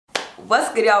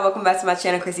What's good, y'all? Welcome back to my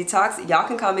channel, Chrissyy Talks. Y'all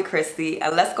can call me Chrissyy,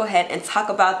 and let's go ahead and talk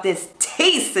about this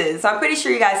thesis. So I'm pretty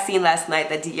sure you guys seen last night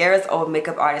that ARRA's old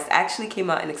makeup artist actually came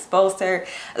out and exposed her,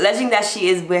 alleging that she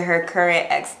is with her current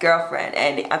ex-girlfriend.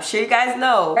 And I'm sure you guys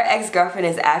know her ex-girlfriend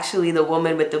is actually the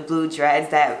woman with the blue dreads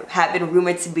that have been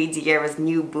rumored to be ARRA's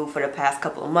new boo for the past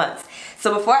couple of months.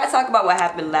 So before I talk about what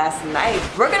happened last night,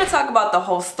 we're gonna talk about the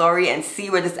whole story and see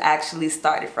where this actually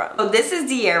started from. So this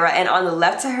is ARRA, and on the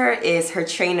left of her is her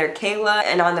trainer Kayla,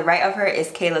 and on the right of her is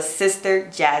Kayla's sister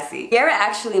Jazzy. ARRA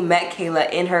actually met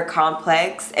Kayla in her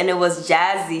complex, and it was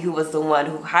Jazzy who was the one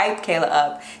who hyped Kayla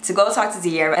up to go talk to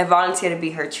ARRA and volunteer to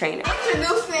be her trainer.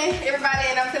 Introducing everybody,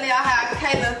 and I'm telling y'all how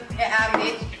Kayla and I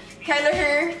met. Kayla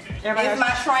here is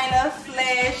my trainer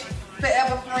slash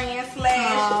forever friend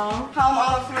slash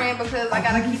homeowner friend, because I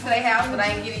got a key to their house, but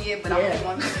I ain't get it yet. But I'm just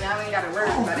one thing. Y'all ain't got to worry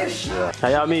about that shit. How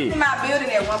y'all meet? In my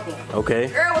building at one point. Okay.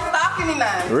 Girl was stalking me,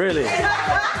 man. Really?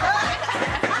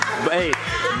 But hey,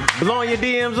 blowing your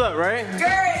DMs up, right? Girl,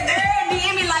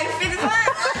 DM me like 50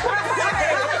 times.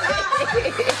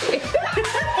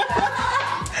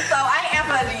 So I ain't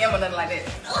answer her DM or nothing like that.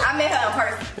 I met her in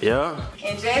person. Yeah.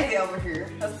 And Jazzy over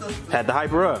here, her sister. Had to hype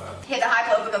her up. Had to hype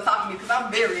her up to come talk to me because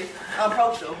I'm very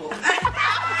approachable.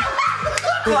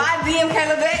 So I DM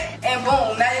Kayla back, and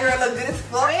boom, now your girl look good as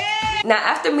fuck. Now,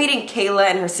 after meeting Kayla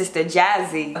and her sister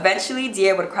Jazzy, eventually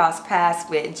ARRA would cross paths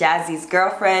with Jazzy's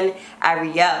girlfriend,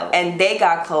 ARRA, and they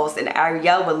got close, and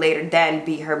ARRA would later then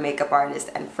be her makeup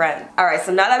artist and friend. Alright,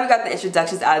 so now that we got the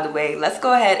introductions out of the way, let's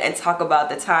go ahead and talk about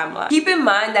the timeline. Keep in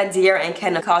mind that ARRA and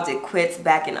Kenna called it quits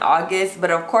back in August,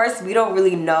 but of course, we don't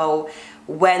really know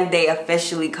when they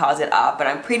officially called it off, but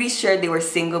I'm pretty sure they were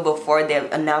single before they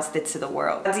announced it to the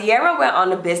world. ARRA went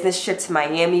on a business trip to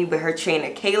Miami with her trainer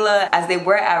Kayla, as they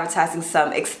were advertising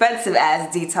some expensive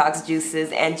ass detox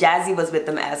juices, and Jazzy was with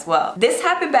them as well. This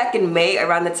happened back in May,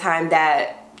 around the time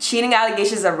that cheating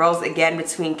allegations arose again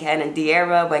between Ken and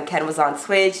ARRA, when Ken was on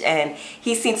Twitch and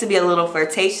he seemed to be a little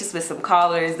flirtatious with some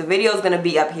callers. The video is going to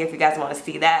be up here if you guys want to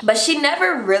see that. But she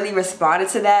never really responded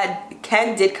to that.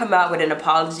 Ken did come out with an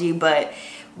apology, but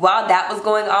while that was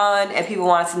going on and people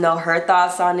wanted to know her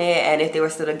thoughts on it and if they were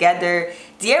still together,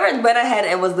 ARRA went ahead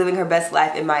and was living her best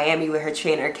life in Miami with her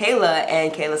trainer Kayla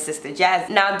and Kayla's sister Jazzy.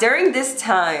 Now during this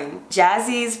time,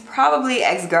 Jazzy's probably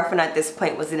ex-girlfriend at this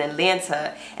point was in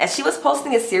Atlanta, and she was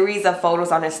posting a series of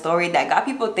photos on her story that got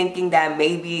people thinking that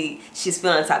maybe she's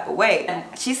feeling a type of way. And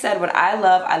she said, "What I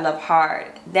love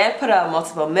hard." Then put up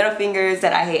multiple middle fingers,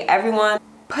 said, "I hate everyone."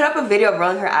 Put up a video of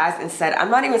rolling her eyes and said, "I'm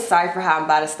not even sorry for how I'm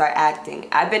about to start acting.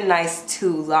 I've been nice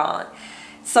too long."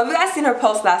 So if you guys seen her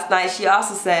post last night, she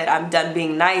also said, "I'm done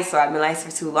being nice," or "I've been nice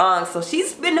for too long." So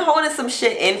she's been holding some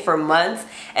shit in for months,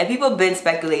 and people have been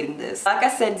speculating this. Like I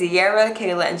said, ARRA,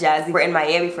 Kayla, and Jazzy were in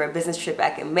Miami for a business trip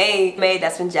back in May.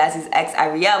 That's when Jazzy's ex,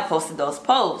 ARRA, posted those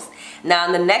posts. Now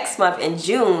in the next month, in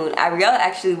June, ARRA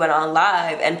actually went on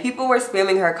live, and people were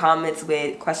spamming her comments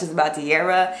with questions about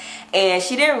ARRA, and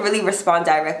she didn't really respond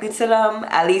directly to them,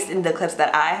 at least in the clips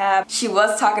that I have. She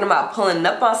was talking about pulling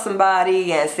up on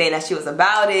somebody and saying that she was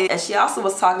about it, and she also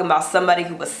was talking about somebody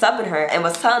who was subbing her and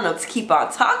was telling them to keep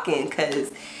on talking because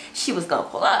she was gonna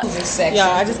pull up. Yeah,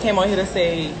 I just came on here to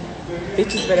say,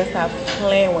 bitches better stop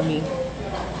playing with me.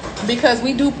 Because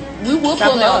we will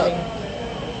Stop pull up. playing with me.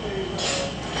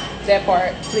 That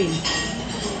part. Please.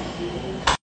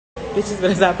 Bitches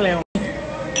better stop playing with me.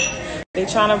 They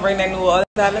trying to bring that new other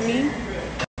side of me,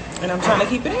 and I'm trying to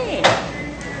keep it in.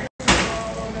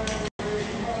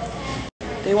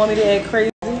 They want me to act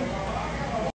crazy.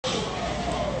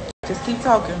 Just keep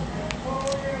talking.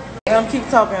 And I'm keep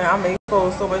talking. I'm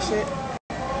exposed so much shit.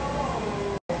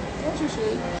 What you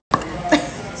should.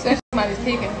 Especially somebody's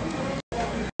picking.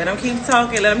 Let them keep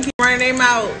talking. Let them keep running their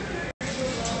mouth.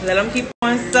 Let them keep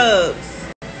on subs.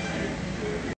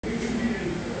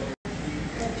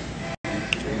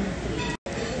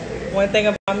 One thing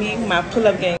about me, my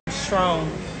pull-up game is strong.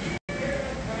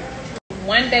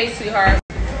 One day, sweetheart.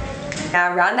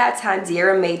 Now around that time,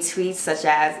 ARRA made tweets such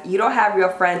as, "You don't have real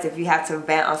friends if you have to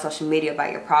vent on social media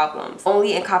about your problems.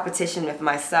 Only in competition with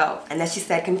myself." And then she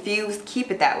said, "Confused,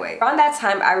 keep it that way." Around that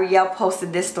time, ARRA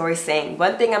posted this story saying,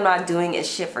 "One thing I'm not doing is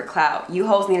shit for clout. You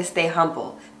hoes need to stay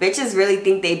humble. Bitches really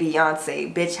think they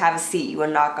Beyonce. Bitch, have a seat, you a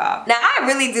knockoff." Now I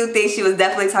really do think she was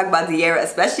definitely talking about ARRA,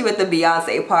 especially with the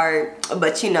Beyonce part,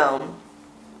 but you know,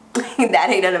 That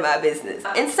ain't none of my business.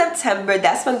 In September,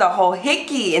 that's when the whole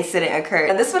hickey incident occurred.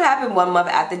 And this would happen 1 month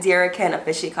after De'Arra Ken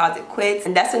officially called it quits.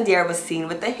 And that's when De'Arra was seen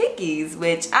with the hickeys,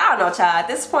 which I don't know, child. At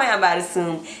this point, I'm about to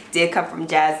assume did come from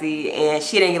Jazzy, and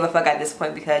she didn't give a fuck at this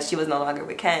point because she was no longer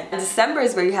with Ken. In December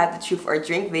is where you had the Truth or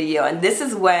Drink video, and this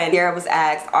is when De'Arra was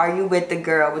asked, are you with the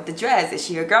girl with the dreads? Is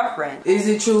she your girlfriend? Is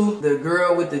it true the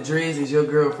girl with the dreads is your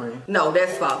girlfriend? No,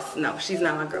 that's false. No, she's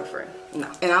not my girlfriend. No.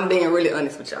 And I'm being really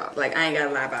honest with y'all. Like, I ain't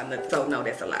gotta lie about nothing. So, no,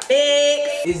 that's a lie.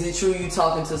 Next. Is it true you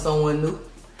talking to someone new?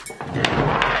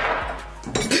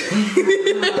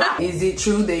 Is it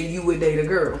true that you would date a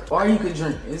girl? Or you could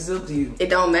drink? It's up to you. It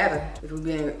don't matter if we're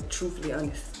being truthfully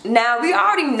honest. Now, we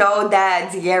already know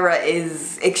that De'Arra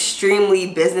is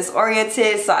extremely business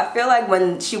oriented, so I feel like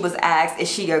when she was asked,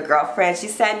 is she your girlfriend? She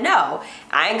said, no,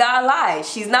 I ain't gonna lie.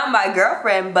 She's not my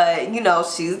girlfriend, but you know,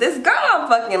 she's this girl I'm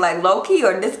fucking, like low key,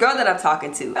 or this girl that I'm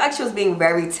talking to. I feel like she was being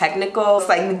very technical. It's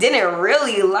like you didn't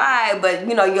really lie, but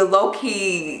you know, you're low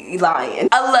key lying.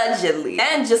 Allegedly.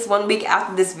 And just 1 week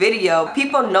after this video,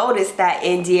 people noticed that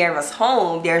in De'Arra's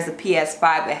home, there's a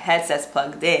PS5 with headsets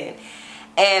plugged in.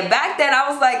 And back then I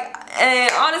was like,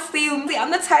 and honestly,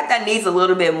 I'm the type that needs a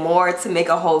little bit more to make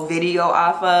a whole video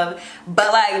off of.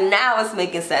 But like now it's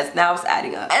making sense. Now it's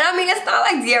adding up. And I mean, it's not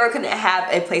like De'Arra couldn't have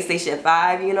a PlayStation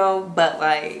 5, you know, but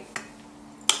like,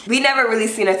 we never really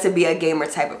seen her to be a gamer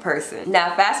type of person.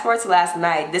 Now, fast forward to last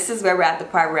night. This is where we're at the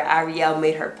part where ARRA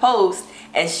made her post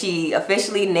and she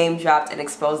officially name dropped and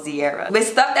exposed De'Arra with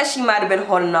stuff that she might have been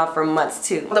holding on for months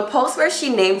too. The post where she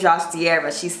name drops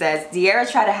De'Arra, she says,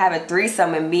 De'Arra tried to have a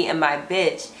threesome with me and my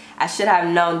bitch. I should have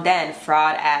known then,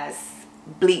 fraud ass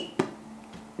bleep.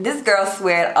 This girl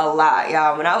sweared a lot,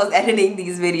 y'all. When I was editing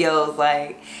these videos,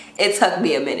 like, it took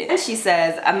me a minute. And she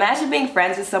says, imagine being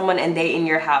friends with someone and they in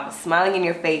your house, smiling in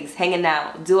your face, hanging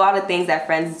out, do all the things that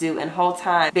friends do, and whole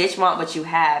time, bitch want what you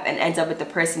have and ends up with the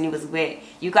person you was with.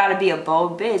 You gotta be a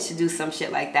bold bitch to do some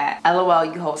shit like that. LOL,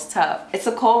 you hoes tough. It's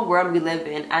a cold world we live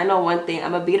in. I know one thing,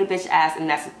 I'ma beat a bitch ass and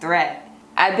that's a threat.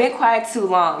 I've been quiet too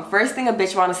long. First thing a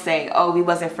bitch wanna say, oh, we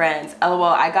wasn't friends. LOL,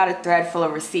 I got a thread full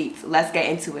of receipts. Let's get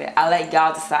into it. I'll let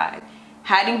y'all decide.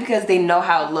 Hiding because they know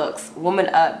how it looks. Woman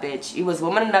up, bitch. You was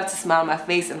woman enough to smile in my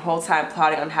face and whole time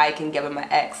plotting on how you can get with my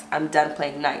ex. I'm done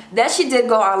playing nice. Then she did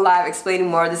go on live explaining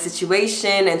more of the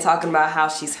situation and talking about how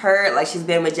she's hurt, like she's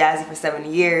been with Jazzy for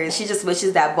 7 years. She just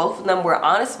wishes that both of them were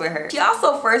honest with her. She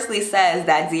also firstly says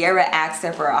that De'Arra asked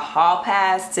her for a hall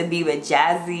pass to be with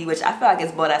Jazzy, which I feel like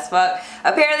is bold as fuck.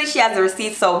 Apparently she has the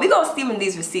receipts, so we gonna see when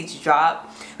these receipts drop.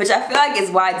 Which I feel like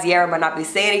is why De'Arra might not be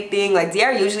saying anything. Like,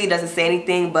 De'Arra usually doesn't say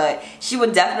anything, but she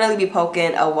would definitely be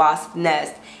poking a wasp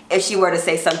nest if she were to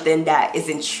say something that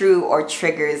isn't true or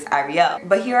triggers ARRA.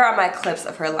 But here are my clips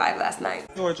of her live last night.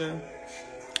 Georgia.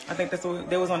 I think that's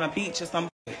what, they was on a beach or something.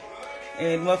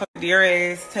 And motherfucker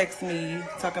De'Arra ass text me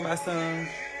talking about some,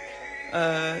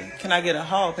 can I get a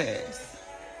hall pass?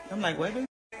 I'm like, what?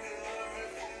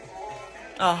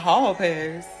 A hall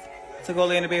pass to go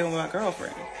lay in the bed with my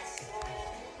girlfriend.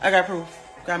 I got proof,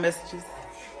 got messages.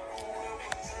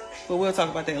 But we'll talk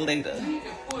about that later.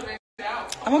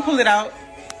 I'm gonna pull it out.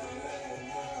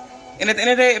 And at the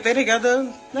end of the day, if they're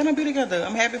together, let them be together.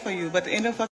 I'm happy for you. But at the end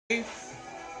of the fucking day,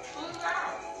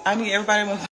 I need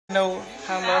everybody to know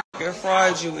how motherfucking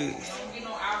fraud you is.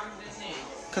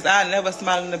 Cause I never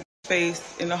smile in the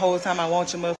face in the whole time I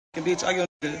want your motherfucking bitch or your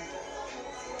nigga.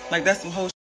 Like, that's some whole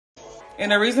shit.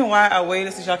 And the reason why I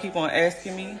waited since y'all keep on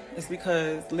asking me is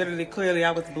because literally, clearly, I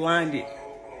was blinded.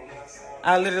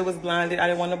 I literally was blinded. I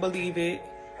didn't want to believe it.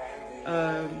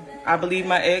 I believed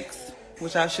my ex,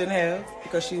 which I shouldn't have,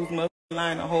 because she was motherfucking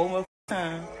lying the whole motherfucking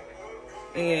time.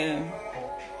 And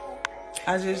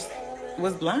I just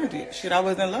was blinded. Shit, I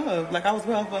was in love. Like, I was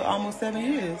with her for almost 7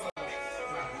 years. You know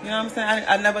what I'm saying?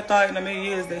 I never thought in a million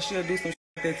years that she'll do some shit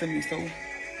like that to me. So,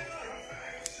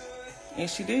 and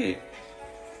she did.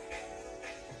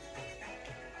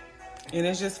 And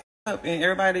it's just up. And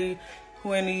everybody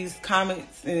who in these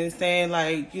comments and saying,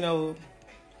 like, you know,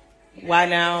 why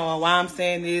now, or why I'm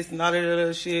saying this and all that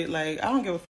other shit, like, I don't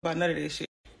give a fuck about none of that shit.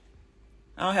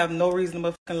 I don't have no reason to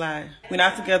motherfucking lie. We're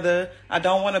not together. I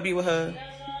don't want to be with her.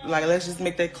 Like, let's just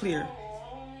make that clear.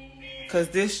 Because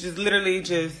this just literally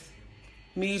just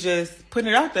me just putting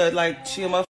it out there like she a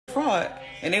motherfucking fraud.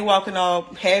 And they walking all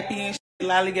happy and shit,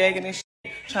 lollygagging and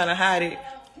shit, trying to hide it.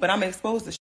 But I'm exposed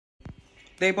to shit.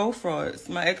 They both frauds.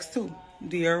 My ex too.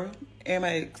 De'Arra and my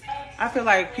ex. I feel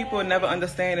like people never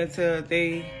understand until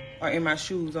they are in my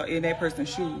shoes or in that person's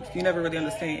shoes. You never really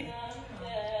understand.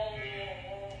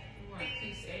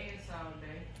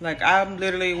 Like, I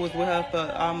literally was with her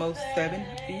for almost 7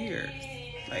 years.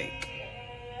 Like,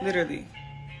 literally.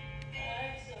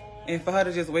 And for her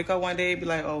to just wake up one day and be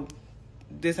like, oh,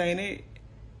 this ain't it.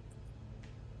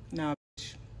 Nah,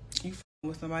 bitch. You f***ing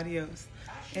with somebody else.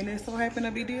 And it so happened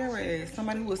to be ARRA,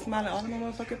 somebody who was smiling all in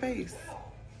my motherfucking face.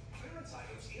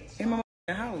 In my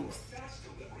motherfucking house.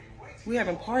 We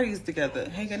having parties together,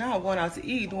 hanging out, going out to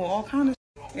eat, doing all kinds of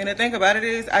shit. And the thing about it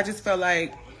is, I just felt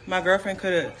like my girlfriend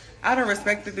could have, I'd have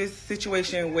respected this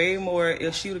situation way more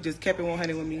if she would have just kept it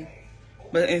 100 with me.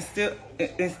 But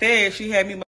instead, she had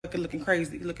me motherfucking looking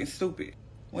crazy, looking stupid.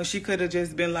 When she could have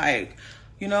just been like,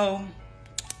 you know,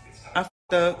 I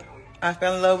f***ed up, I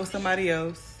fell in love with somebody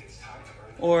else,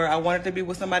 or I wanted to be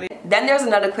with somebody. Then there's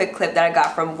another quick clip that I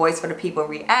got from Voice for the People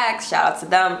Reacts, shout out to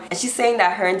them, and she's saying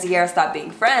that her and ARRA stopped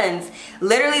being friends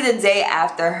literally the day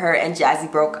after her and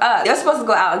Jazzy broke up. They were supposed to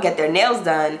go out and get their nails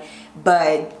done,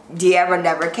 but ARRA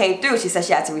never came through. She said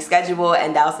she had to reschedule,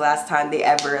 and that was the last time they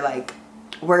ever like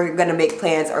were gonna make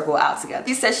plans or go out together.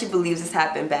 She said she believes this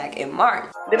happened back in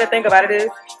March. Then the thing about it is,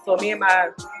 so me and my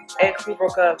ex, we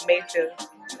broke up May 5th.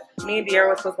 Me and ARRA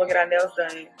was supposed to go get our nails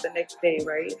done the next day,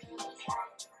 right?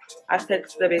 I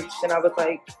texted the bitch and I was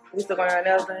like, we still going to our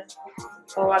nails done?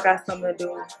 Oh, I got something to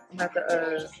do. I'm going to have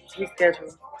to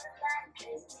reschedule.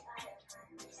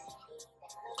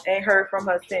 Ain't heard from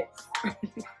her since.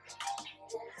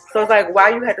 So it's like, why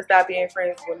you had to stop being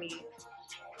friends with me?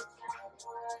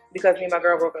 Because me and my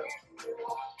girl broke up.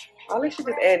 All this shit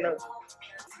just adding up.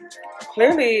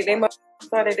 Clearly, they must have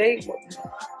started dating.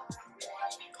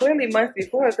 Clearly months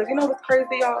before, because you know what's crazy,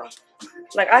 y'all?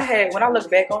 Like, when I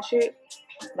look back on shit,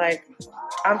 like,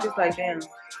 I'm just like, damn,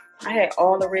 I had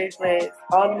all the red flags,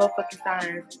 all the motherfucking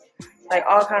signs, like,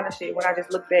 all kind of shit. When I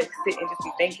just look back, sit and just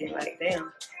be thinking, like,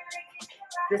 damn,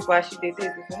 this is why she did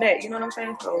this and that, you know what I'm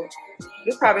saying? So,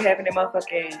 this probably happened in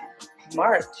motherfucking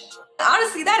March.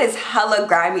 Honestly, that is hella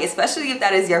grimy, especially if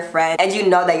that is your friend and you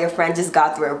know that your friend just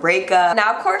got through a breakup.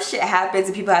 Now, of course, shit happens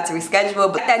and people have to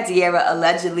reschedule, but that ARRA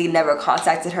allegedly never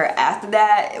contacted her after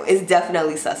that is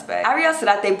definitely suspect. ARRA said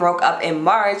that they broke up in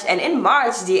March, and in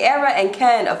March, ARRA and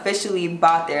Ken officially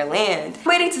bought their land. I'm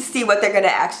waiting to see what they're gonna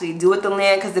actually do with the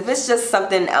land, because if it's just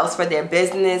something else for their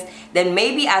business, then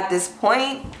maybe at this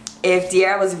point, if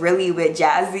ARRA was really with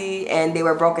Jazzy and they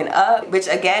were broken up, which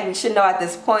again, we should know at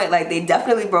this point, like they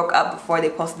definitely broke up before they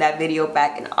posted that video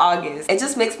back in August. It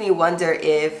just makes me wonder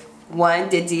if, one,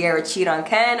 did ARRA cheat on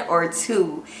Ken, or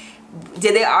two,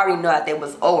 did they already know that they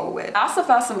was over with? I also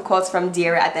found some quotes from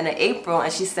ARRA at the end of April,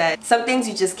 and she said, some things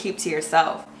you just keep to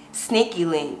yourself. Sneaky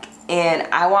link, and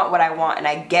I want what I want and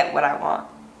I get what I want.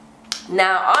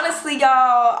 Now, honestly,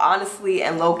 y'all, honestly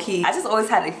and low-key, I just always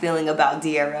had a feeling about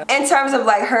ARRA in terms of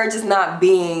like her just not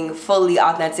being fully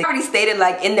authentic. I already stated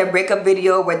like in their breakup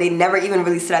video where they never even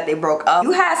really said that they broke up.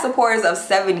 You had supporters of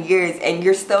 7 years and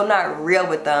you're still not real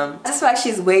with them. I just feel like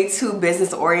she's way too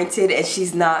business oriented and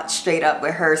she's not straight up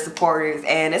with her supporters,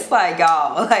 and it's like,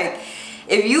 y'all, like,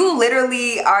 if you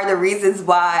literally are the reasons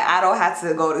why I don't have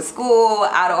to go to school,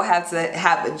 I don't have to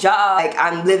have a job, like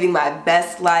I'm living my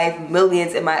best life,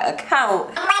 millions in my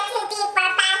account,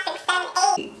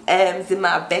 M's in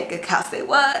my bank account, say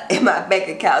what? In my bank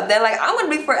account, then like I'm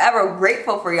gonna be forever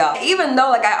grateful for y'all. Even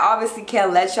though like I obviously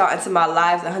can't let y'all into my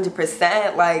lives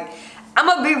 100%, like I'm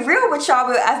gonna be real with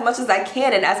y'all as much as I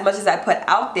can and as much as I put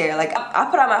out there. Like I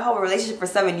put out my whole relationship for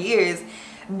 7 years.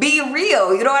 Be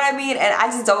real, you know what I mean? And I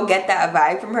just don't get that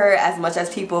vibe from her as much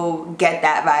as people get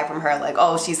that vibe from her. Like,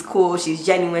 oh, she's cool, she's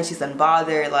genuine, she's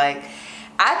unbothered. Like,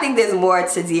 I think there's more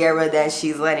to ARRA than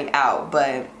she's letting out.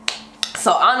 But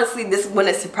so honestly, this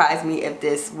wouldn't surprise me if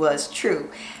this was true.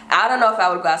 I don't know if I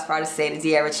would go as far to say that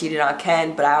ARRA cheated on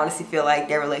Ken, but I honestly feel like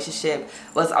their relationship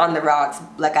was on the rocks,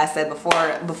 like I said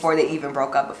before they even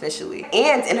broke up officially.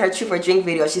 And in her Truth or Drink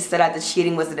video, she said that the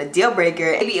cheating wasn't a deal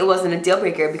breaker. Maybe it wasn't a deal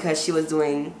breaker because she was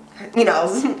doing, you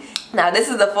know, now this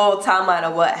is the full timeline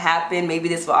of what happened. Maybe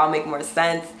this will all make more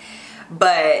sense.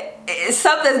 But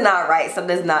something's not right,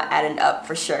 something's not adding up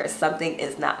for sure. Something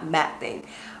is not mapping.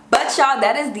 But y'all,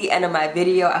 that is the end of my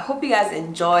video. I hope you guys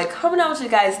enjoyed. Comment down what you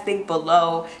guys think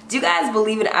below. Do you guys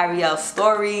believe in Ariel's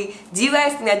story? Do you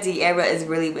guys think that ARRA is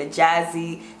really with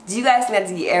Jazzy? Do you guys think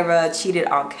that ARRA cheated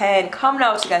on Ken? Comment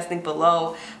down what you guys think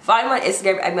below. Follow me on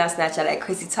Instagram and on Snapchat at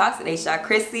Chrissyy Talks and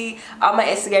Chrissyy. On my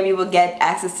Instagram, you will get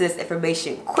access to this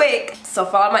information quick. So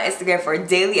follow my Instagram for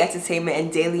daily entertainment and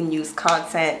daily news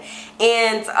content.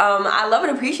 And I love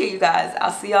and appreciate you guys.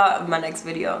 I'll see y'all in my next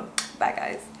video. Bye,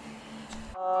 guys.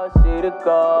 She the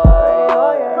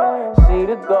God, she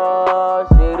the God,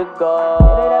 she the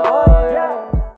God.